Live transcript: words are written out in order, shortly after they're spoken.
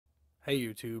Hey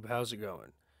YouTube, how's it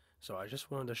going? So I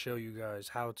just wanted to show you guys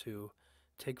how to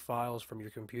take files from your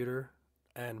computer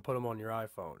and put them on your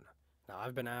iPhone. Now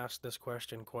I've been asked this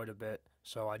question quite a bit,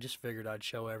 so I just figured I'd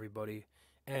show everybody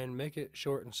and make it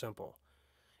short and simple.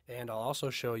 And I'll also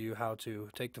show you how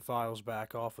to take the files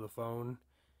back off of the phone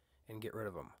and get rid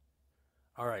of them.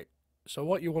 Alright, so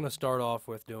what you want to start off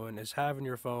with doing is having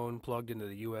your phone plugged into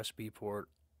the USB port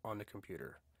on the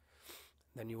computer.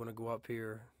 Then you want to go up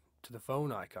here to the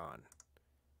phone icon.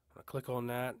 Click on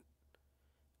that,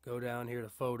 go down here to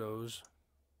photos.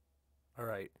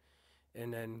 Alright,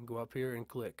 and then go up here and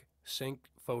click sync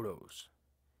photos.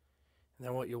 And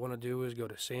then what you want to do is go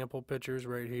to sample pictures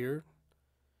right here,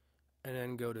 and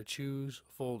then go to choose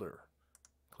folder.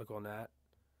 Click on that.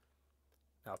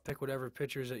 Now pick whatever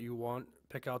pictures that you want,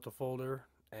 pick out the folder,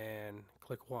 and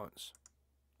click once.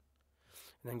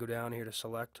 And then go down here to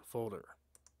select folder.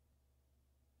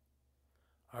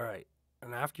 Alright,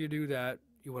 and after you do that,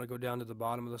 you want to go down to the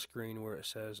bottom of the screen where it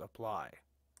says apply.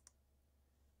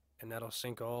 And that'll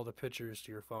sync all the pictures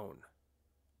to your phone.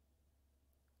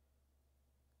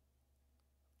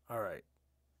 Alright,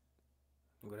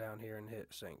 go down here and hit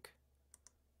sync.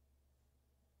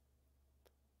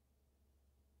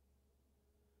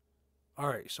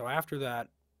 Alright, so after that,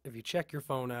 if you check your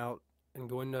phone out and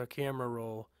go into camera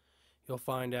roll, you'll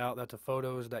find out that the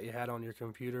photos that you had on your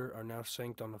computer are now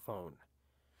synced on the phone.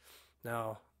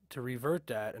 Now, to revert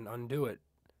that and undo it,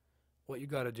 what you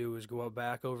got to do is go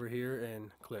back over here and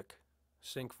click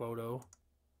sync photo.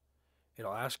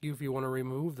 It'll ask you if you want to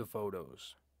remove the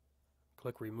photos.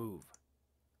 Click remove.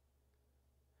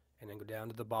 And then go down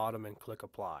to the bottom and click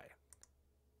apply.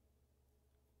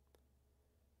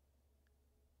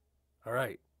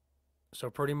 Alright, so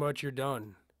pretty much you're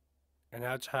done. And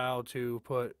that's how to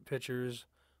put pictures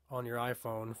on your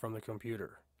iPhone from the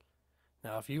computer.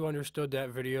 Now, if you understood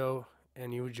that video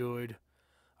and you enjoyed,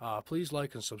 please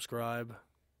like and subscribe.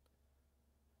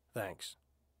 Thanks.